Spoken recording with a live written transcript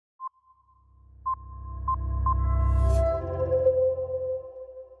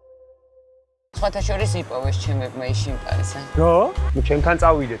სხვათა შორის იპოვეს ჩემებმა ის შიმპანზე. რა? ნუ ჩემთან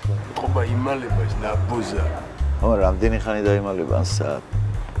წავიდეთ მე. ყობა იმალება ის ნაბოზა. ო, რამდენი ხანი დაიმალება ან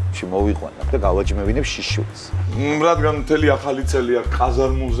საათი მოვიყვანა და გავაჭმევინებ შიშულს. რადგან მთელი ახალი წელი აქ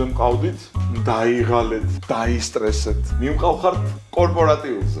ყაზარმულზე მყავდით, დაიღალეთ, დაისტრესეთ. მიმყავხართ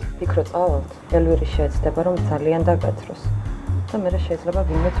კორპორატიულზე. ფიქრო წავალთ, ელვირი შეეცდება რომ ძალიან დაგაცროს და მე შეიძლება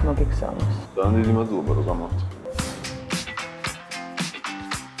ვინმეც მოგიგზავნოს. ძალიან დიდი მადლობა რომ გამართ.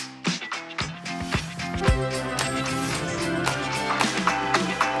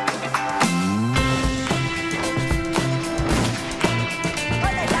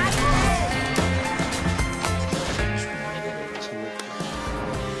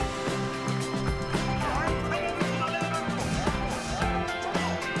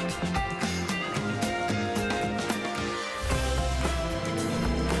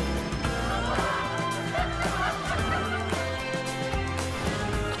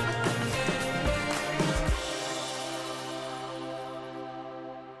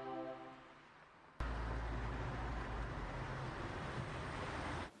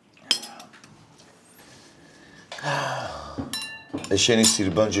 შენი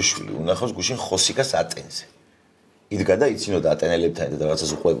სირბანჯეშვილი უნახავს გუშინ ხოსიკას ატენზე. იდგა და იცინოდა ატენელებთან და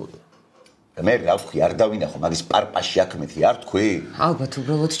რაღაცას უყვებოდა. და მე რა ვთქვი, არ დავინახო მაგის პარპაში აქმეთი, არ თქვი? ალბათ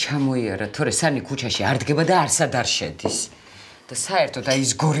უბრალოდ ჩამოიარა, თორე სანი ქუჩაში არ დგება და არსად არ შედის. და საერთოდ აი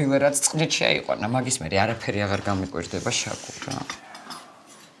ის გორილა რაც წყნით შეაიყვანა, მაგის მერე არაფერი აღარ გამიკვირდება შაკურ რა.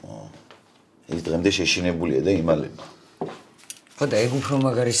 ის დღემდე შეშინებულია და იმალება. ხო და ეგ უფრო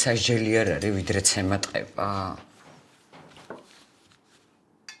მაგარი სასჯელი არ არის, ვიდრე ცემატყება.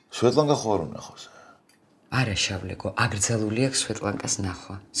 სვეტლანკა ხო არ უნახავს? არა შავლეგო, აკრძალული აქვს სვეტლანკას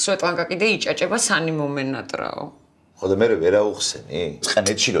ნახვა. სვეტლანკა კიდე იჭაჭება სანი მომენატრაო. ხო და მე ვერ აუხსენი?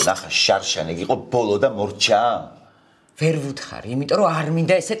 წყნეთში რომ ნახა შარშანი იყო ბოლო და მორჩა. ვერ ვუთხარი, იმიტომ რომ არ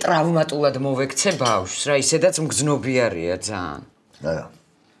მინდა ესე ტრავმატულად მოვექცე ბავშვს, რა ისედაც მგზნობიარია ძალიან. არა.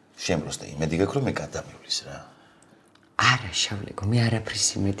 შემროს და იმედი გაქვს რომ მე გადამივლის რა. არა შავლეგო, მე არაფრის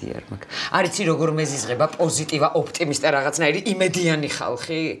იმედი არ მაქვს. არ იცი როგორ მეზიზღება პოზიტივა, ოპტიმისტა რაღაცნაირი იმედიანი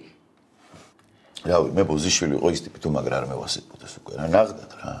ხალხი? რავი, მე ბოზიშვილი იყო ის ტიპი თუ მაგრა არ მევასებოდეს უკვე რა,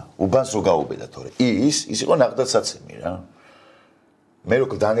 ნახდათ რა. უბანს რო გაუბედა თორე. ის იყო ნახდაცაცემი რა. მე რო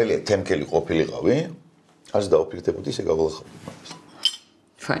დანელია თემკელი ყოფილიყავი, არც დაუფიქრდებოდი ისე გავალახავდი მაგას.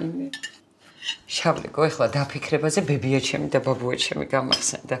 ფაინე. შავლეგო, ეხლა დაფიქრებაზე ბებია ჩემი და ბაბუა ჩემი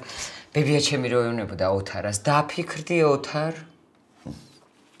გამახსენდა. ბებია ჩემი რო ეუნებოდა ოთარას, დაფიქრდი ოთარ?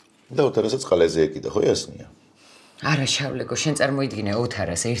 და ოთარასაც ყალეზე ეკიდა, ხო იასნია? არა შავლეგო, შენ წარმოიდგინე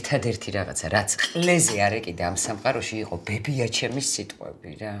ოთარას ერთადერთი რაღაცა, რაც ყლეზე არ ეკიდა ამ სამყაროში იყო ბებია ჩემის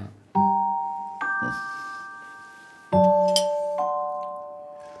სიტყვები რა.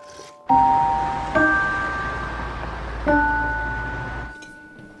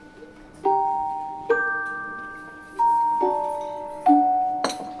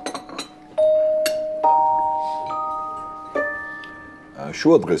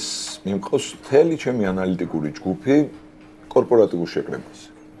 შუა დღეს მიმყავს მთელი ჩემი ანალიტიკური ჯგუფი კორპორატიულ შეკრებაზე.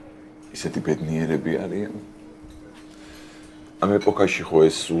 ისეთი ბედნიერები არიან. ამ ეპოქაში ხო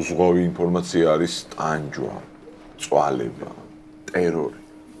ეს უზღვავი ინფორმაცია არის ტანჯვა, წვალება, ტერორი.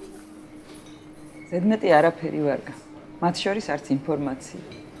 ზედმეტი არაფერი ვარგა. მათ შორის არც ინფორმაცია.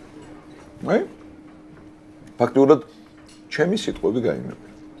 ფაქტიურად ჩემი სიტყვები გაიმეფა.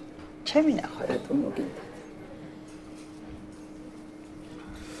 ჩემი ნახვა რატომ მოგინდა?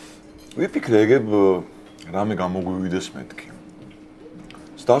 ვიფიქრე ეგებ რამე გამოგვივიდეს მეთქი.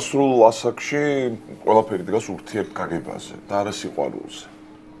 დასრულ ასაკში ყველაფერი დგას ურთიერთგაგებაზე და არა სიყვარულზე.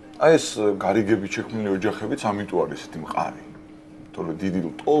 აი ეს გარიგებით შექმნილი ოჯახებიც ამიტომ არის ესეთი მყარი. თორე დიდი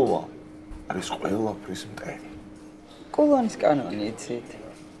ლტოლვა არის ყველაფრის მტერი. კულონის კანონი იცით?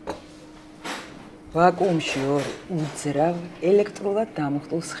 ვაკუუმში ორ უძრავ ელექტრულად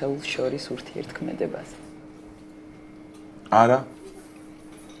დამუხტულ სხეულს შორის ურთიერთქმედებაზე. არა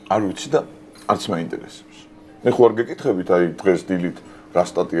არ ვიცი და არც მაინტერესებს. მე ხო არ გეკითხებით აი დღეს დილით რა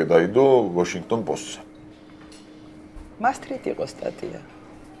სტატია დაიდო ვაშინგტონ პოსტზე. მასტრით იყო სტატია.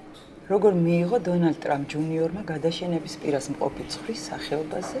 როგორ მიიღო დონალდ ტრამპ ჯუნიორმა გადაშენების პირას მყოფი ცხვრის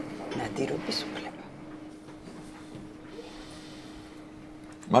სახეობაზე ნადირობის უფლება.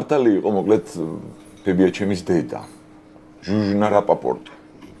 მართალი იყო მოკლედ ბებია ჩემის დედა ჟუჟნა რაპაპორტი.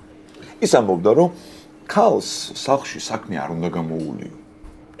 ის ამბობდა რომ ქალს სახლში საქმე არ უნდა გამოუვლიო.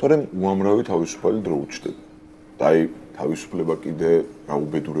 თორემ უამრავი თავისუფალი დრო უჩნდება. და აი თავისუფლება კიდე რა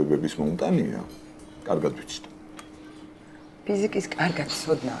უბედურებების მომტანია, კარგად ვიცით. ფიზიკის კარგად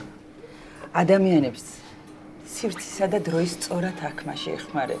ცოდნა ადამიანებს სივრცისა და დროის სწორად აღქმაში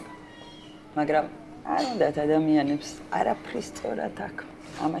ეხმარება. მაგრამ არ უნდათ ადამიანებს არაფრის სწორად აღქმა.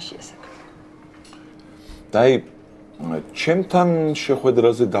 ამაშია საქმე. დაი ჩემთან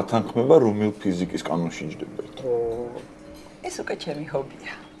შეხვედრაზე დათანხმება რომელ ფიზიკის კანონში ჯდებათ? ეს უკვე ჩემი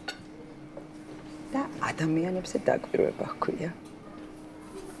ჰობია. და ადამიანებზე დაკვირვება ჰქვია.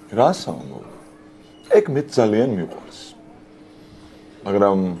 რას ამბობ? ეგ მე ძალიან მიყვარს.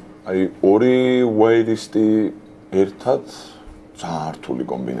 მაგრამ აი ორი ვაირისტი ერთად ძალიან რთული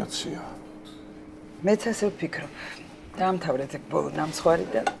კომბინაციაა. მეც ასე ვფიქრობ. დაამთავრეთ ეგ ბოლო ნამსხვარი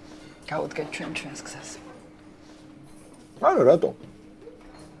და გავუდგეთ ჩვენს გზას. არა, რატომ?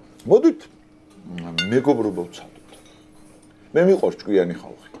 მოდით მეგობრობა ვცადოთ. მე მიყვარს ჭკვიანი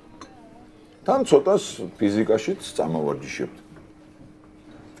ხალხი. თან ცოტას ფიზიკაშიც წამოვარჯიშებთ.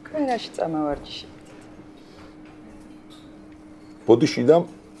 თქვენ რაში წამოვარჯიშებთ? ბოდიში და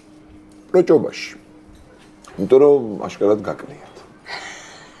პროჭობაში. იმიტომ რომ აშკარად გაკლიათ.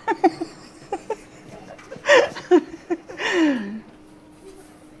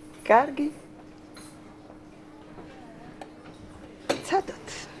 კარგი. ცადოთ.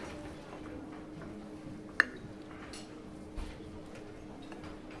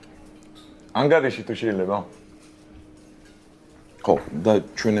 ანგარიში თუ შეიძლება? ხო, და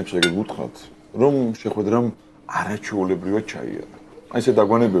ჩვენებს ეგ გუთხრათ, რომ შეხვედრამ არაჩვეულებრივად ჩაიარა. აი ესე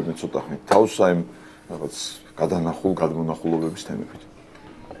დაგვანებებდნენ ცოტა ხნით, თავს აი რაღაც გადმონახულობების თემებით.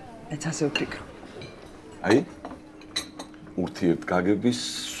 მეც ასე ვფიქრობ. აი ურთიერთგაგების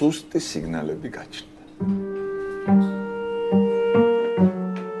სუსტი სიგნალები გაჩნდა.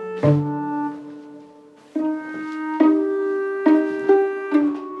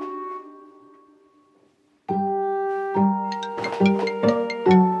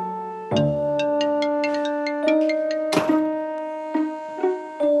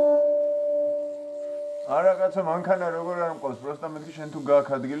 არა კაცო მანქანა როგორ არ მყავს პროსტა მეთქი შენ თუ გააქ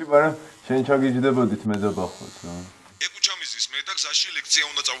ადგილი მაგრამ შენ ჩაგიჯდებოდით მე და ბახოთ რა ეკუჩამიზის მე და გზაში ლექცია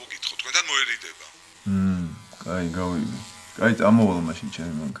უნდა წავუკითხო თქვენთან მოერიდება კაი გავიგე კაი წამოვალ მაშინ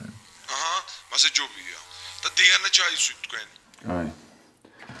ჩემი მანქანა აჰა მასე ჯობია და დიანა ჩაისვით თქვენ კაი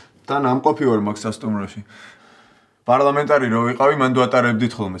და ნამყოფი ვარ მაგ სასტუმროში პარლამენტარი რო ვიყავი მან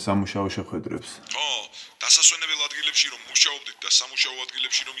დუატარებდით ხოლმე სამუშაო შეხვედრებს ხო დასასვენებელ ადგილებში რომ მუშაობდით და სამუშაო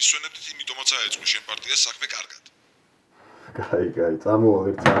ადგილებში რომ ისვენებდით იმიტომაც აეწყო შენ პარტიას საქმე კარგად კაი წამოვალ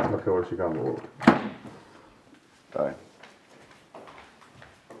ერთ საათს ნახევარში გამოვალ კაი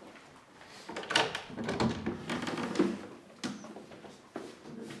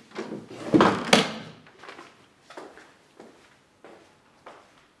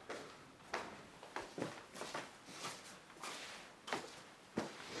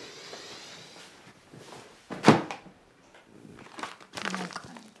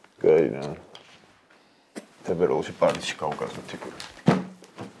გაინა თებერვალში პარიზში გავუკაზოთ იქ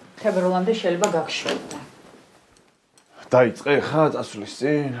თებერვალამდე შეიძლება გაგშოვდე დაიწყე ხა წასვლის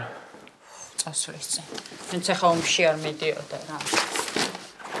წინ წასვლის წინ მეც ახლა ომში არ მიდიოდა რა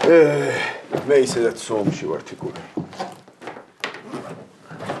მე ისედაც ომში ვარ თიკური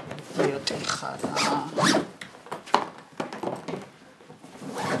იოტი ხარა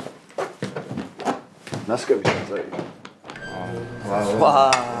ნასკები წაი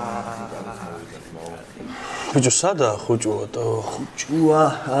ბიჭო, სადაა ხუჭუატო? ხუჭუა,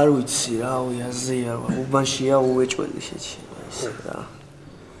 არ ვიცი რა, აზია, უბანშია უეჭველი შეჩება ისე რა.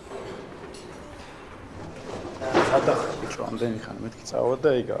 სადა ბიჭო, ამდენი ხანი მეთქი წავა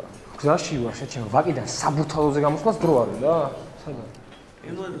და იგა. გზაში ვარ შეჩება, ვაკიდან საბურთალოზე გამოსვლას დრო არის რა. სადა?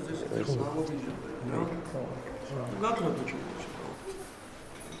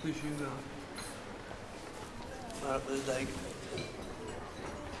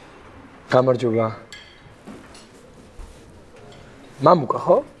 გამარჯობა. მამუკა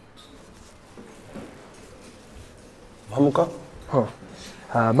ხო? მამუკა? ხო.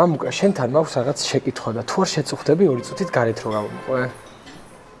 მამუკა, შენთან მაქვს რაღაც შეკითხვა და თუ არ შეწუხდები 2 წუთით გარეთ რო გავიმოყვე.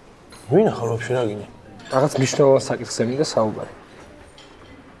 ვინ ახალ ვაფშე რა გინი? რაღაც მნიშვნელოვან საკითხზე მინდა საუბარი.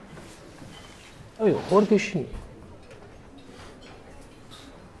 აი, ხორ გეშინი.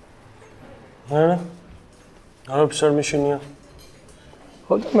 არაფერს არ მეშინია.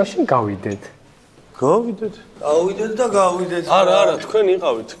 ხო და მაშინ გავიდეთ. გავიდეთ და გავიდეთ. არა, თქვენ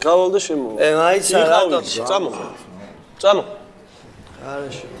იყავით. გავალ და შემოვა. მაიცა რატო? წამო.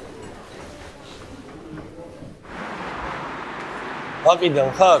 არაში. ვაკიდან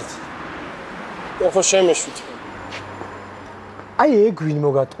ხართ? ხო შემეშვით. აი ეგ ვინ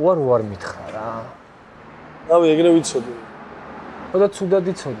მოგატყუა რო არ მითხრა რა. რავი, ეგრე ვიცოდი. ხო და ცუდად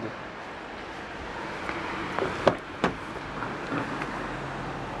იცოდი.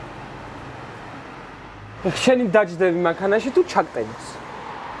 შენი დაჯდები მანქანაში თუ ჩაკტენს?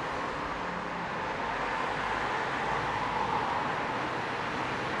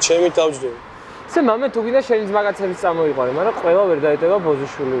 ჩემი დავჯდები. ესე მამე თუ გინდა შენიც მაგაცების წამოიყვანე, მაგრამ ყველა ვერ დაეტევა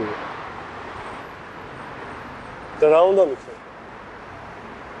ბოზიშვილი. და რა უნდა მიქნე?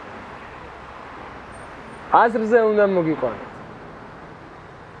 აზრზე უნდა მოგიყვანო.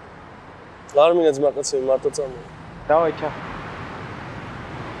 არ მინდა ძმაკაცები მარტო წამო. დავაი ჩა.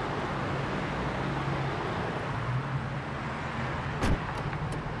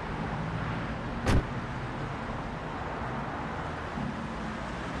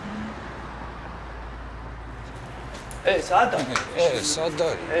 სად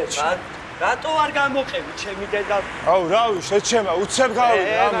არის? რატო არ გამოყევი ჩემი დედა? აუ რავი, შეჩემა, უცებ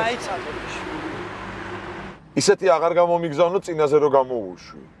გავიდე ამას. მაიცადე. ისეთი აღარ გამომიგზავნო წინაზე რო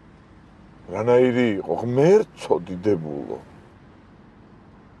გამოუშვი. რანაირი იყო ღმერთო დიდებულო.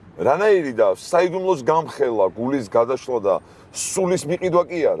 რანაირი და საიდუმლოს გამხელა, გულის გადაშლა და სულის მიყიდვა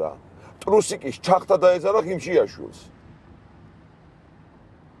კი არა. ტრუსიკის ჩახთა დაეზარა ხიმშიაშვილს.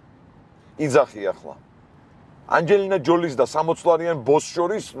 იძახი ახლა. ანჯელინა ჯოლის და 60-ლარიან ბოს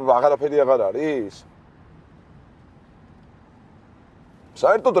შორის აღარაფერი აღარ არის?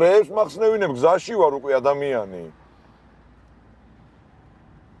 საერთოდ რეებს მახსნევინებ გზაში ვარ უკვე ადამიანი.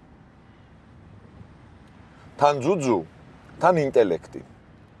 თან ძუძუ, თან ინტელექტი.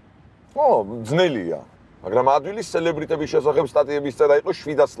 ძნელია, მაგრამ ადვილის სელებრიტების შესახებ სტატიების წერა იყო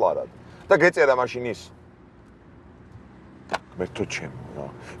 700 ლარად და გეწერა მაშინ ის. მეთო ჩემ,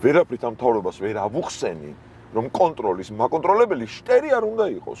 ვერაფრით ამ თავრობას ვერ ავუხსენი, რომ კონტროლის მაკონტროლებელი შტერი არ უნდა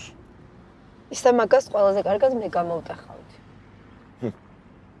იყოს. ისე მაგას ყველაზე კარგად მე გამოვტეხავდი.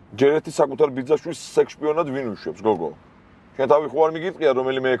 ჯერ ერთი საკუთარ ბიძაშვილს სექსპიონად ვინ უშვებს, გოგო? შენ თავი ხო არ მიგიტყია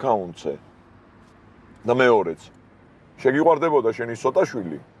რომელიმე აკაუნტზე? და მეორეც. შეგიყვარდებოდა შენი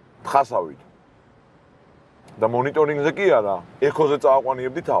სოტაშვილი, თხასავით. და მონიტორინგზე კი არა, ეხოზე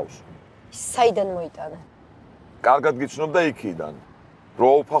წააყვანიებდი თავს. საიდან მოიტანა? კარგად გიცნობ და იქიდან. რო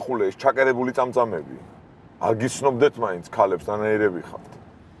აუფახულე ეს ჩაკერებული წამწამები. არ გიცნობდეთ მაინც ქალებს რანაირები ხართ.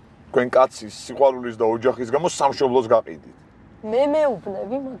 თქვენ კაცის, სიყვარულის და ოჯახის გამო სამშობლოს გაყიდით. მე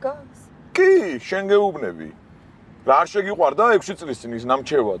მეუბნები მაგას? კი, შენ გეუბნები. რა არ შეგიყვარდა 6 წლის წინ ის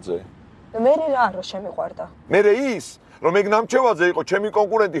ნამჩევაძე? მე რა რო შემიყვარდა? მე ის, რომ ეგ ნამჩევაძე იყო ჩემი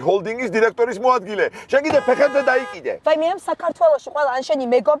კონკურენტი ჰოლდინგის დირექტორის მოადგილე. შენ კიდე ფეხებზე დაიკიდე. ვაი მე ამ საქართველოში ყველა ან შენი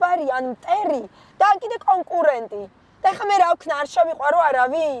მეგობარი, ან მტერი და ან კიდე კონკურენტი. და ეხლა მე რა ვქნა, არ შემიყვარო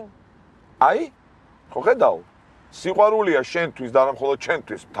არავინ? აი, ხო ხედავ? სიყვარულია შენთვის და არა მხოლოდ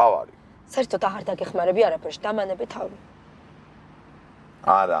ჩემთვის მთავარი. საერთოდ აღარ დაგეხმარები არაფერში, დამანები თავი.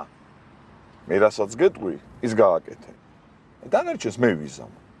 არა. მე რასაც გეტყვი, ის გააკეთე. დანარჩენს მე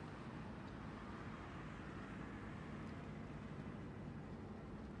ვიზამ.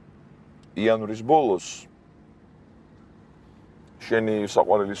 იანვრის ბოლოს შენი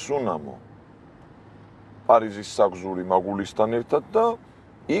საყვარელი სუნამო პარიზის საგზური მაგულისთან ერთად და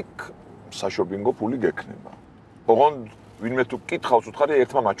იქ საშოპინგო ფული გექნება. ოღონდ ვინმე თუ კითხავს უთხარი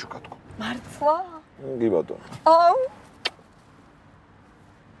ერთმა მაჩუკა თქო. მართლა? კი ბატონო. აუ.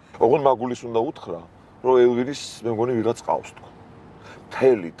 ოღონდ მაგულის უნდა უთხრა, რომ ელვირის მე მგონი ვიღაც ყავს თქო.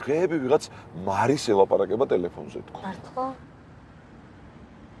 მთელი დღეები ვიღაც მარის ელაპარაკება ტელეფონზე თქო. მართლა?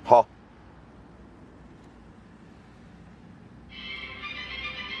 ჰა.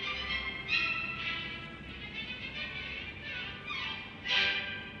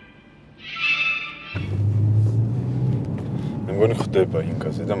 მგონი ხდება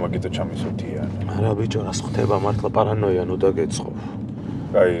ინკაზე და მაგიტო ჩამისვთიან. არა ბიჭო, რას ხდება, მართლა პარანოია ნუ დაგეწყო.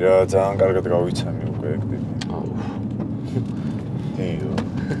 აი რა, ძალიან კარგად გავიცანი უკვე ეგ ტიპი. აუ. დიო.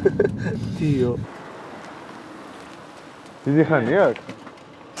 დიო. დიდი ხანია აქ?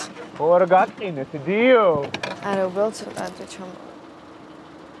 ხო არ გატყინეთ, დიო. არა, უბრალოდ ცოტა ადრე ჩამო.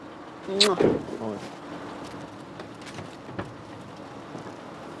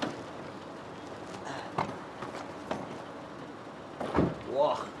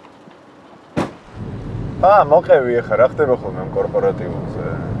 მოყევი ახლა რა ხდება ხოლმე ამ კორპორატივზე?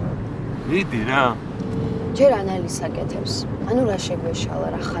 ვიდი რა. ჯერ ანალიზს აკეთებს. ანუ რა შეგვეშალა,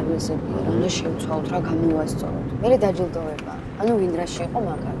 რა ხარვეზებია, რა უნდა შევცვალოთ, რა გამოვასწოროთ. მერე დაჯილდოება. ანუ ვინ რაში იყო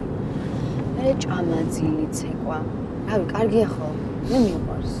მაგარი. მერე ჭამაძილი ცეკვა. რავი, კარგია ხო? მე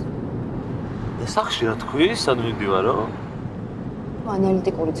მიყვარს. და სახში რა თქვის, ან მივდივარო?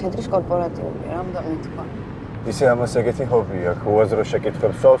 ანალიტიკური ცენტრის კორპორატივია, რა უნდა მითქვა. ისე ამას ეგეთი ჰობი აქვს, უაზრო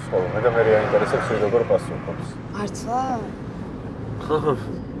შეკითხვებს სვავს ხოლმე და მე აინტერესებს ის როგორ პასუხობს. მართლა?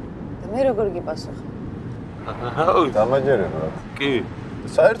 და მე როგორ გიპასუხე? აუ, დამაჯერებლად. კი.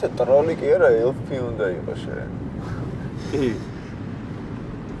 საერთოდ ტროლი კი არა, ელფი უნდა იყოს შენ. კი.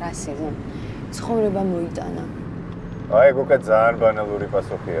 რასიზმი. ცხოვრება მოიტანა. აი, გუკა ძალიან ბანალური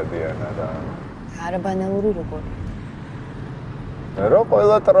პასუხია დიანა და არა ბანალური როგორ? რა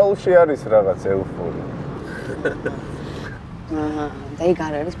ყველა ტროლში არის რაღაც ელფური. აჰა, და იქ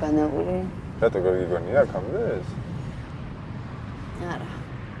არ არის ბანალური? რატო გიგონია აქამდე ეს? არა.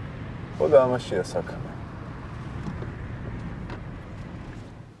 ხო და ამაშია საქმე.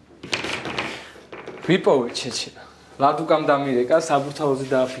 ვიპოვე ჩეჩენა. ლადუკამ დამირეკა, საბურთალოზე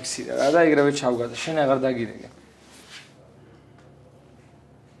დააფიქსირა რა და ეგრევე ჩავგადა. შენ აღარ დაგირეკე.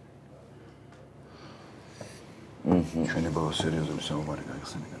 ჩვენი ბოლო სერიოზული საუბარი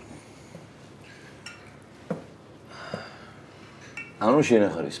გაიხსენე კარგი. ანუ შენ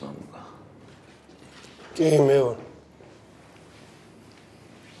ახარ ის მამუკა. კი, მე ვარ.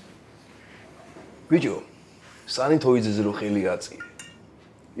 ბიჭო, სანითოიძეზე რო ხელი აწიე.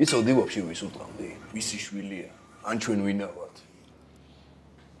 იცოდი ვაფშე ვის უტყავდი? მისი შვილია, ან ჩვენ ვინა ვართ?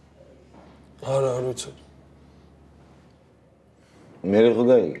 არა, არ ვიცოდი. მე ხო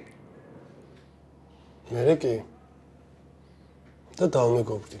გაიგე? მე კი. და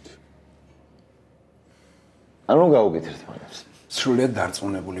დავმეგობრდით. ანუ გავუგეთ ერთმანეთს. სრულიად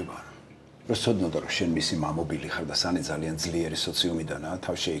დარწმუნებული ვარ. რომ სოდნოდა რომ შენ მისი მამობილი ხარ და სანი ძალიან ძლიერი სოციუმიდანაა,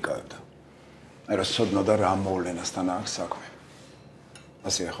 თავ შეიკავებდა. აი რომ სოდნოდა რა მოვლენასთან აქვს საქმე.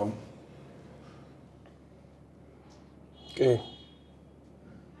 ასეა ხო? კი.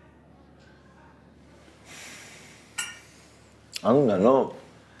 ანუ ნანო?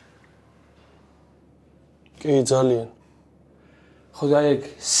 კი, ძალიან. ხო და ეგ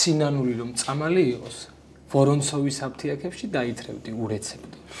სინანული რომ წამალი იყოს, ვორონცოვის აფთიაქებში დაითრევდი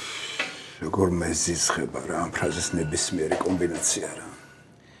ურეცეპტი. როგორ მეზისხება რა ამ ფრაზის ნებისმიერი კომბინაცია რა.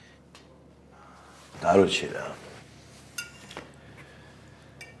 დაროჩე რა.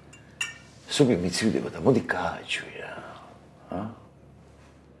 სუპი მიცივდება და მოდი გააჩვი რა. ა?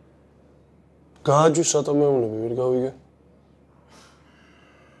 გააჯვი სატომეუნები ვერ გავიგე.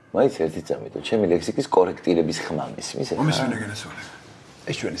 მაინც ერთი წამით, ჩემი ლექსიკის კორექტირების ხმა მისმის. მომისმენე გენესოლე.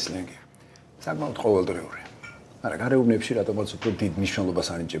 ეს ჩვენი სლენგი. საკმაოდ ყოველდღიური. მაგრამ გარეუბნებში რატომაც უფრო დიდ მნიშვნელობას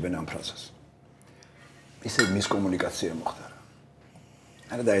ანიჭებენ ამ ფრაზას. ისე მისკომუნიკაცია მოხდა რა.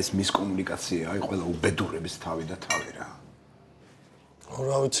 არა და ეს მისკომუნიკაცია, აი ყველა უბედურების თავი და თავი რა.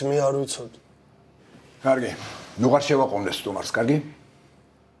 რა ვიცი, მე არ ვიცოდი. კარგი, ნუ არ შევაყოვნე სტუმარს, კარგი?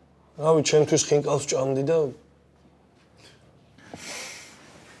 რავი, ჩემთვის ხინკალს ჭამდი და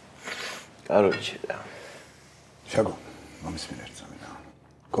კაროჩე რა. შეგო, მომისმინე ერთსამე რა.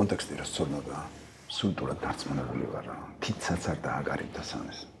 კონტექსტი რა სწორნოდა, სულტურად დარწმუნებული ვარ რა. თითსაც არ დააგარებდა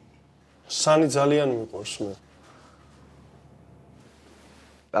სანეს. სანი ძალიან მიყვარს მე.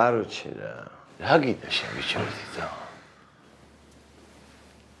 კაროჩე რა. რა გიდა შენ ბიჭოდი და?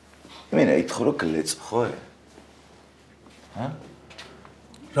 მე ნაითხო რომ გლეწყო. ჰა?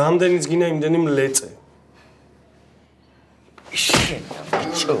 რამდენიც გინა იმდენი მლეწე. შენ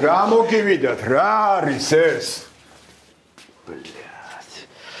ბიჭო. რა მოგივიდათ, რა არის ეს? ბლядь.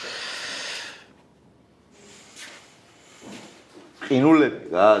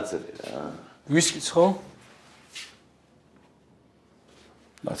 ყინულები გააწერე რა. ვისკიც ხო?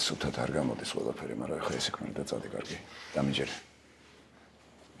 მათ სულთად არ გამოდის ყველაფერი, მაგრამ ახლა ეს იქნება და წადი კარგი. დამიჯერე.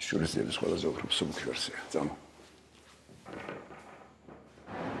 შურის ძიების ყველაზე უფრო მსუბუქი ვერსია. წამო.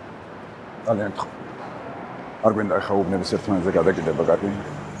 ძალიან ხო. არ გვინდა ახლა უბნების ერთმანეთზე გადაკიდება, კარგი?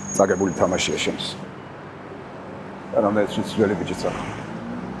 წაგებული თამაშია შენს. და რამდენიც ძველი ბიჭიც ახლა.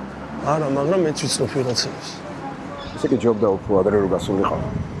 არა, მაგრამ მეც ვიცნობ ვიღაცებს. ესე იგი ჯობდა უფრო ადრე რო გასულიყო.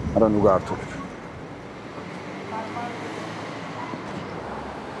 არა ნუ გაართულებ.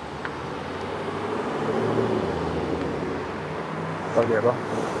 Pageba.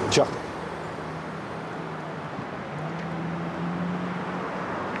 Ciao.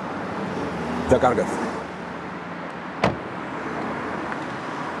 Da cargas.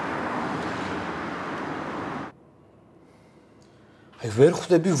 აი ვერ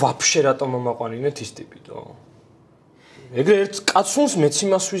ხვდები ვაფშე რატომ მომაყვანინეთ ის ტიპიტო. ეგრე ერთ კაცუნს მეც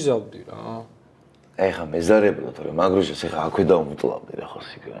იმას ვიზავდი რა. ეხა მეზარებლო თორე მაგრუშეს ეხა აქვე დაუმტლავდი რა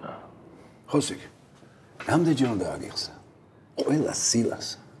ხოსიკ რა. ხოსიკ. რამდენჯერ უნდა აგიხსნა? ყველა სილას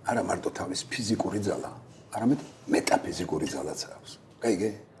არა მარტო თავის ფიზიკური ძალა, არამედ მეტაფიზიკური ძალაც აქვს. გაიგე?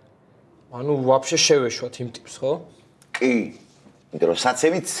 ანუ ვაფშე შევეშვათ იმ ტიპს, ხო? კი. იმიტომ რომ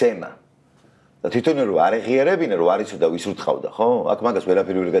საცემი ცემა. და თვითონ რომ არ ეღიარებინა რომ არ იცოდა ვის უთყავდა, ხო? აქ მაგას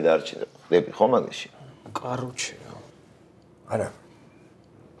ვერაფერი ვერ გადაარჩინდა. ხდები ხო მაგაში? კაროჩე რა. არა.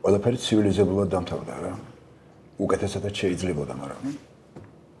 ყველაფერი ცივილიზებულად დამთავრდა რა. უკეთესადაც შეიძლებოდა, მაგრამ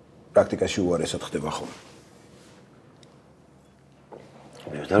პრაქტიკაში უარესად ხდება ხოლმე.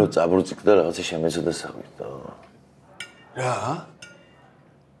 მე და რო წაბრუწიკდა რაღაცა შემეცოდა საერთო. რა?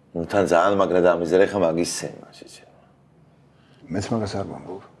 ნუ თან ძალიან მაგრა დამიზერე ხა მაგის სცენა, შეჭე. მეც მაგას არ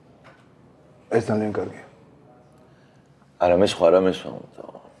ვამბობ. ეს ძალიან კარგია. არა მე სხვა რამეს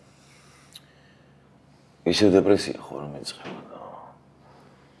ვამბობ. ისე დეპრესია ხო რომ ეწყება.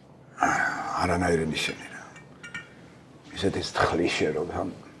 არანაირი ნიშანი რა. ისეთი ხლიშე რომ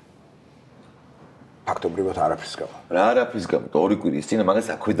ფაქტობრივად არაფერს გავა. რა არაფერს გავა? 2 კვირის წინ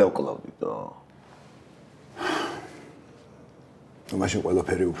მაგას აქვე დავკლავდი და მაშინ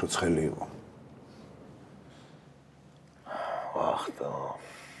ყველაფერი უფრო ცხელი იყო. ვახ და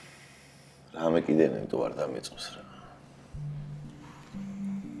რამე კიდე ნეტო არ დამეწოს რა.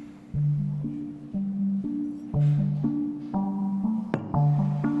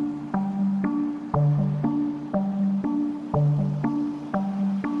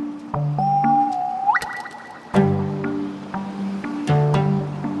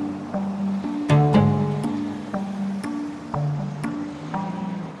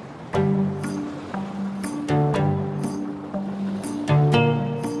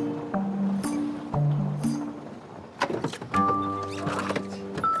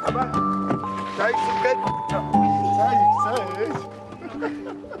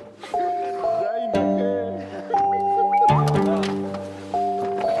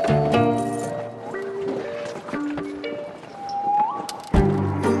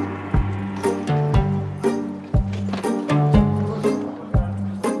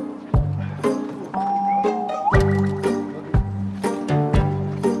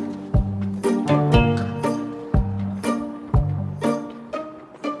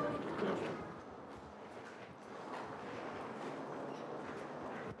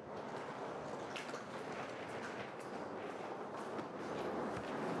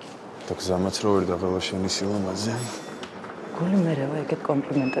 გზამაც რო ვერ დაღელა შენი სილამაზე. გული მერევა ეგეთ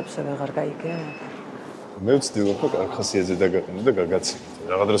კომპლიმენტებზე ვეღარ გაიგე. მე ვცდილობ რა კარგ ხასიათზე დაგაყენო და გაგაცინო.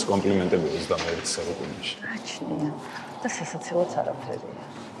 რაღაც დროს კომპლიმენტები 21 საუკუნეში. აჩნია. და სასაცილოც არაფერია.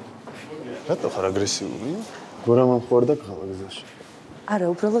 რატო ხარ აგრესიული? გორა მომხوارდა გზაში. არა,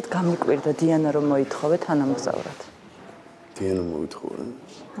 უბრალოდ გამიკვირდა დიანა რომ მოითხოვე თანამგზავრად. დიანა მოითხოვე?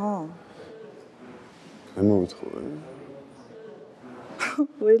 ხო. მე მოითხოვე?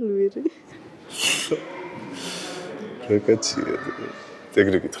 ველვირი. რეკაცია.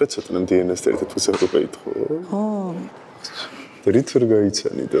 ეგრე გითხრა ცოტა დიანას ერთად უსაუბრეთ ხო? ხო. რითურ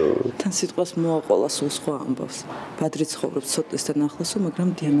გაიცანი და თან სიტყვას მოაყოლა სულ სხვა ამბავს. ბადრი ცხოვრობს ცოტესთან ახლოსო, მაგრამ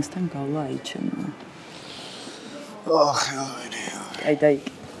დიანასთან გავლა აიჩენა. ელვირი. აი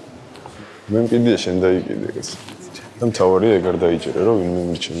დაიკი. მე მყიდია შენ დაიკიდე ეს. და მთავარია ეგ არ დაიჭერე რომ ვინმე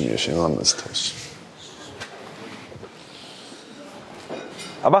მირჩენია შენ ამას თავს.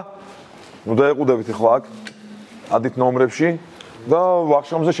 აბა, ნუ დაეყუდებით ხო აქ? ადით ნომრებში და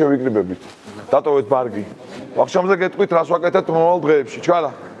ვახშამზე შევიკრიბებით. დატოვეთ ბარგი. ვახშამზე გეტყვით რას ვაკეთებთ მომავალ დღეებში,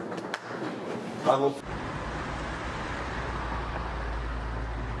 ჩალა.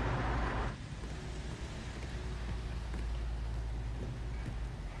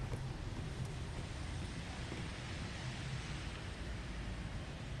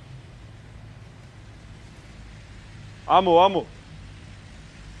 ამო მოდი.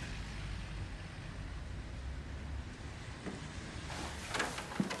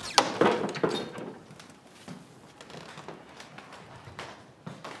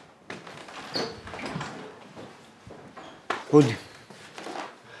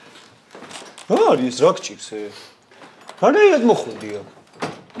 არის რა გჭირს ე? რანაირად მოხვედი აქ?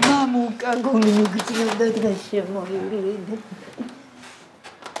 მამუკა გული მიგწევდა დღეს შემოივლინე.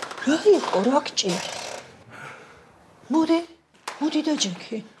 რა იყო რა გჭირს? მოდი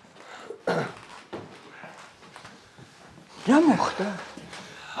დაჯექი. რა მოხდა?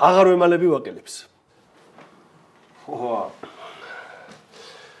 აღარ ვემალები ვაკელებს. ხო.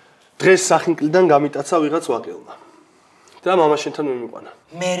 დღეს სახინკლიდან გამიტაცა ვიღაც ვაკელმა. და მამაშენთან მიმიყვანა.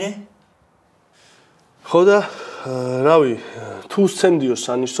 მერე? ხო და რავი, თუ სცემდიო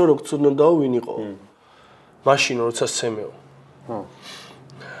სანიშო რო გწოდნოდაო ვინ იყო? მაშინ როცა სცემეო. ხო.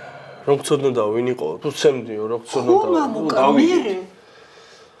 რო გწოდნოდაო ვინ იყო? თუ სცემდიო რო გწოდნოდაო. ხო მამუკა მერე?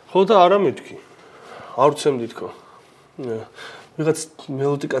 ხო და არა მეთქი. არ ვცემდი თქო. ვიღაც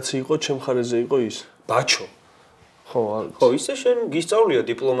მელოდი კაცი იყო, ჩემ ხარეზე იყო ის. ბაჩო. ხო, ისე შენ გისწავლია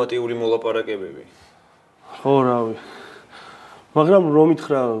დიპლომატიური მოლაპარაკებები. ხო, რავი. მაგრამ რომ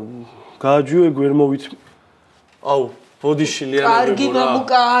ითხრა, გააჯვიე ვერ მოვით. აუ, ბოდიში ლიანები. კარგი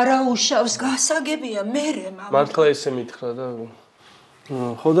მამუკა არა უშავს, გასაგებია მერე მამუკა. მართლა ესე მითხრა და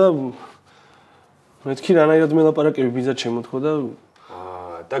ხო და მეთქი რანაირად მელაპარაკები ბიძა შემოთქო და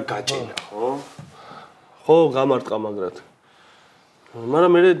და გაჭირა, ხო? ხო, გამარტყა მაგრად.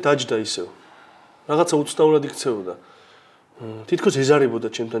 მაგრამ მე დაჯდა ისევ. რაღაცა უცნაურად იქცეოდა. თითქოს ეზარებოდა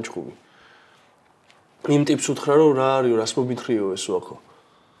ჩემთან ჭხუბი. იმ ტიპს უთხრა რომ რა არისო, რას მომითხრიო ესო ახო.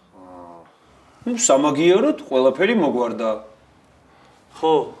 ნუ სამაგიეროდ ყველაფერი მოგვარდა.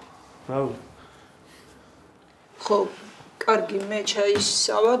 ხო, რავი. ხო, კარგი, მე ჩაის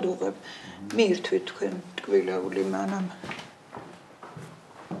ავადუღებ. მიირთვით თქვენ ტკბილეული მანამ.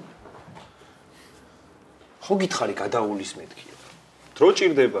 ხო გითხარი გადაულის მეთქი. დრო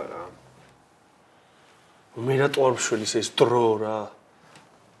ჭირდება რა. მე რატო არ მშველის ეს დრო რა?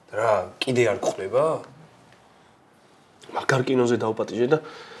 რა, კიდე არ გხდება? მაგარ კინოზე დავპატიჟე და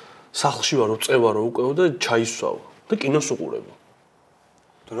სახლში ვარო, წევარო უკეო და ჩაისვავ და კინოს უყურებო.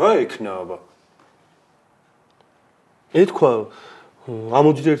 რა ეკნა აბა? ეთქვა,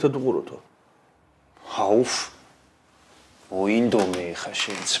 ამოდით ერთად უყუროთო. აუფ. მოინდომე ხა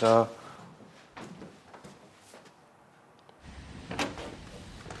შენც რა.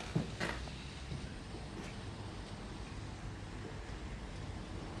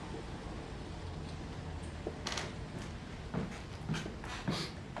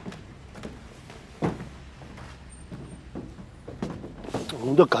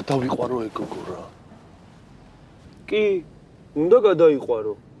 უნდა გადავიყვარო ეგ გოგო რა. კი, უნდა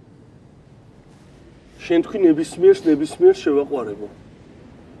გადაიყვარო. შენ თქვი ნებისმიერს შევაყვარებო.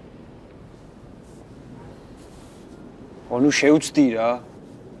 ანუ შევწდი რა.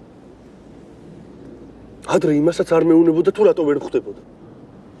 ადრე იმასაც არ მეუნებოდა თუ რატო ვერ ხვდებოდა.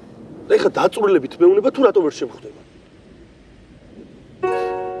 და ეხლა დაწვრილებით მეუნება თუ რატო ვერ შემხვდება.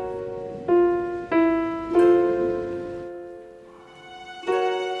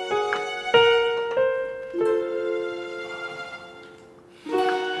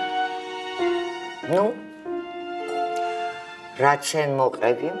 რაც შენ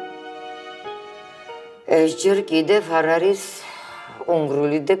მოყევი ეს ჯერ კიდევ არ არის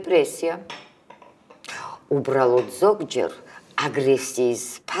უნგრული დეპრესია უბრალოდ ზოგჯერ აგრესიის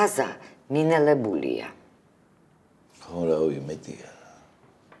ფაზა მინელებულია ხო რა იმედია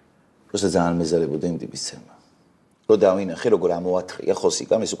როცა ძალიან მეზარებოდა იმ ტიპის ცემა რო დავინახე როგორ ამოათხრია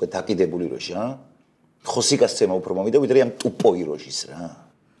ხოსიკამ ეს უკვე დაკიდებული როჟა ხოსიკას ცემა უფრო მომიდა ვიდრე ამ ტუპოი როჟის რა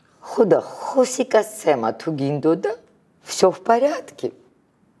ხო და ხოსიკას ცემა თუ გინდოდა всё в порядке.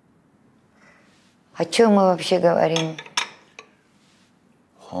 О чем мы вообще говорим?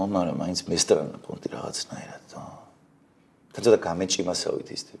 ხო, მაგრამ მაინც მესტრანა პონტი რაღაცნაირად. და ცოტა გამეჭიმასავით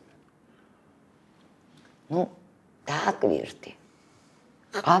ის ტიპი. Ну, так, Вирти.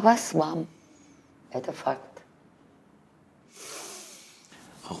 Ყავას вам. Это факт.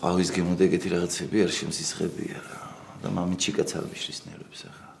 ხო, ყავის გემოდე ეგეთი რაღაცები არ შემსისხებია რა. და მამი ჩიკაც არ მიშლის ნერვებს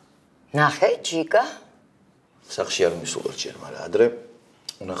ახლა. ნახე, ჩიკა. სახში არ მისულობ ჯერ, მაგრამ ადრე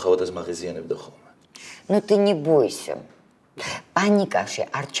უნახავადას მაღიზიანებდა ხოლმე. Ну ты не бойся. Паникაში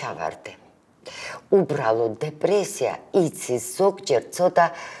არ ჩავარდე. უბრალოდ დეპრესია იცის ზოგჯერ ცოტა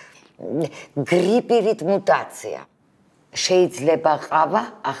გრიპივით მუტაცია. შეიძლება ყავა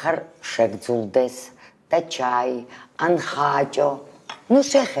ახარ შეგძულდეს და чай, ან ხაჭო. Ну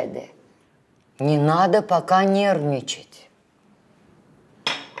შეხედე. Не надо пока нервничать.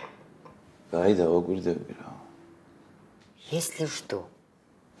 აი და ვაგვირდები რა. Если что,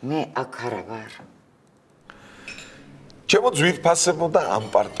 მე აქ არა ვარ. ჩემო ძვირფასებო და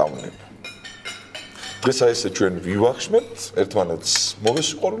ამპარტავნებო. დღეს აი ესე ჩვენ ვივახშმებთ, ერთმანეთს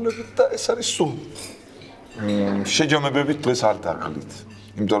მოვესიყვარულებით და ეს არის სულ. შეჯამებებით დღეს არ დაგლით.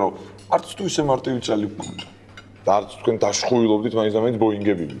 იმიტომ რომ არც თუ ისე მარტივი წელი გქონდა. და არც თქვენ დაშხუილობდით მაინც და მაინც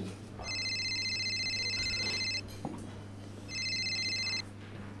ბოინგებებით.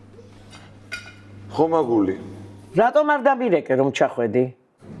 ხო მაგული. რატომ არ დამირეკე რომ ჩახვედი?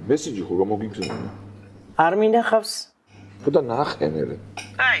 მესიჯი ხო გამოგიგზავნა. არ მინახავს? ხო და ნახენერე.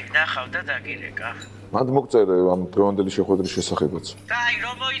 აი, ნახავ და დაგირეკა. მანდ მოგწერე ამ დღევანდელი შეხვედრის შესახებაც. და აი,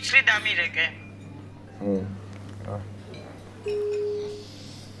 რომ მოიცრი დამირეკე.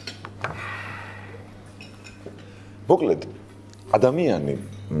 მოკლედ, ადამიანი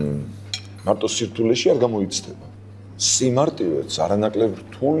მარტო სირთულეში არ გამოიცდება. სიმარტივეც არანაკლებ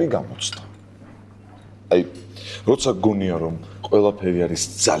რთული გამოცდა. აი, როცა გონია რომ ყველაფერი არის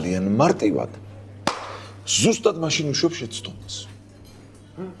ძალიან მარტივად, ზუსტად მაშინ უშვებ შეცდომას.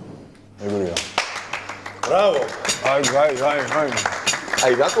 ეგრეა. ბრავო. აი.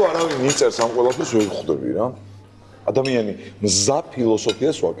 აი, რატო არავინ მიწერს ამ ყველაფერს ვერ ხვდები რა? ადამიანი მზა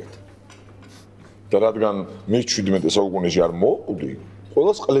ფილოსოფიას ვაკეთებ. და რადგან მე 17 საუკუნეში არ მოყვდი,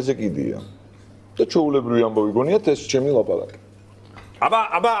 ყველას ყლეზე კიდია. და ჩაულებრივი ამბავი გონიათ ეს ჩემი ლაპარაკი.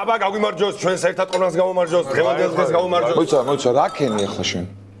 აბა, გაგვიმარჯოს, ჩვენს ერთად ყონას გამომარჯოს, დღევანდელ დღეს გამომარჯოს. მოიცა, რა ქენი ახლა შენ?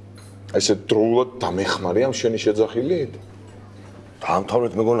 ესე დროულად დამეხმარი ამ შენი შეძახილით?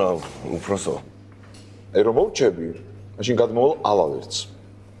 დაამთავრეთ მეგონა უფროსო. აი რომ მოვჩები, მაშინ გადმოვალ ალავერც.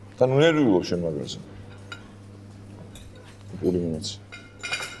 და ნუ ნერვიულობ შენ მაგაზე. პული მომეც.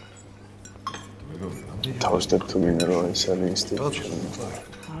 თავისთავად თუ მინდა რომ ეს არის ინსტიტუტი.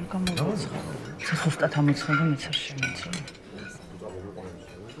 არ გამოგაცხადა. ზუსტად ამოცხადა მეც არ შემეცი.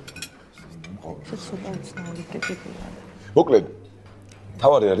 ცოტა უცნაური კეთებია. მოკლედ,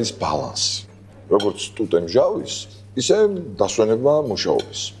 თავარი არის ბალანსი. როგორც სტუდენტ-მჟავის, ისე დასვენება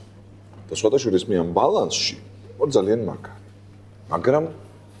მუშაობის. და სხვადასხვა მე ამ ბალანსში ვარ ძალიან მაგარი. მაგრამ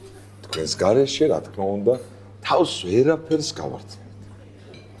თქვენს გარეშე, რა თქმა უნდა, თავს ვერაფერს გავართმევთ.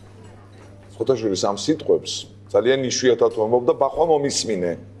 სხვადასხვა ამ სიტყვებს ძალიან იშვიათად ვამბობ და ბახვა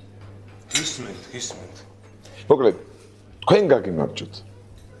მომისმინე. გისმენთ. მოკლედ, თქვენ გაგიმარჯოთ.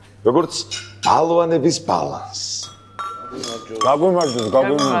 როგორც ბალვანების ბალანსი. გაგვიმარჯოს.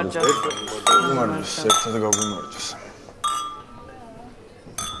 გაგვიმარჯოს, ერთად გაგვიმარჯოს.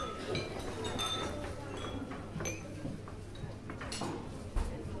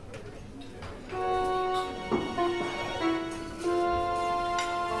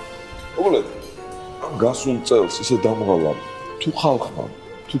 მოკლედ, ამ გასულ წელს ისე დამღალა თუ ხალხმა,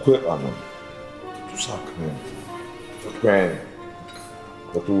 თუ ქვეყანამ, თუ საქმემ, თქვენ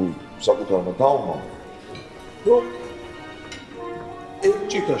და თუ საკუთარმა თავმა, რომ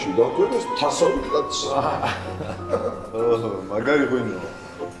ჭიქაში დავწერეს თასავით კაცსა. მაგარი ღვინოა.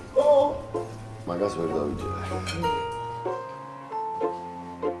 მაგას ვერ დავიჯერე.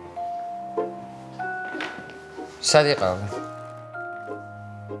 სად იყავი?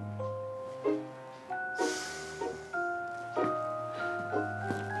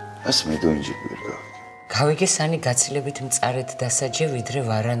 ას მე დონჯი ვერ გავიგე. გავიგე სანი გაცილებით მწარედ დასაჯე ვიდრე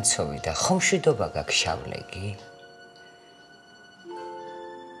ვარანცოვი და ხომ მშვიდობა გაქვს შავლეგი?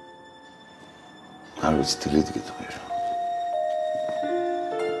 არ ვიცი დილით გეტყვი რა.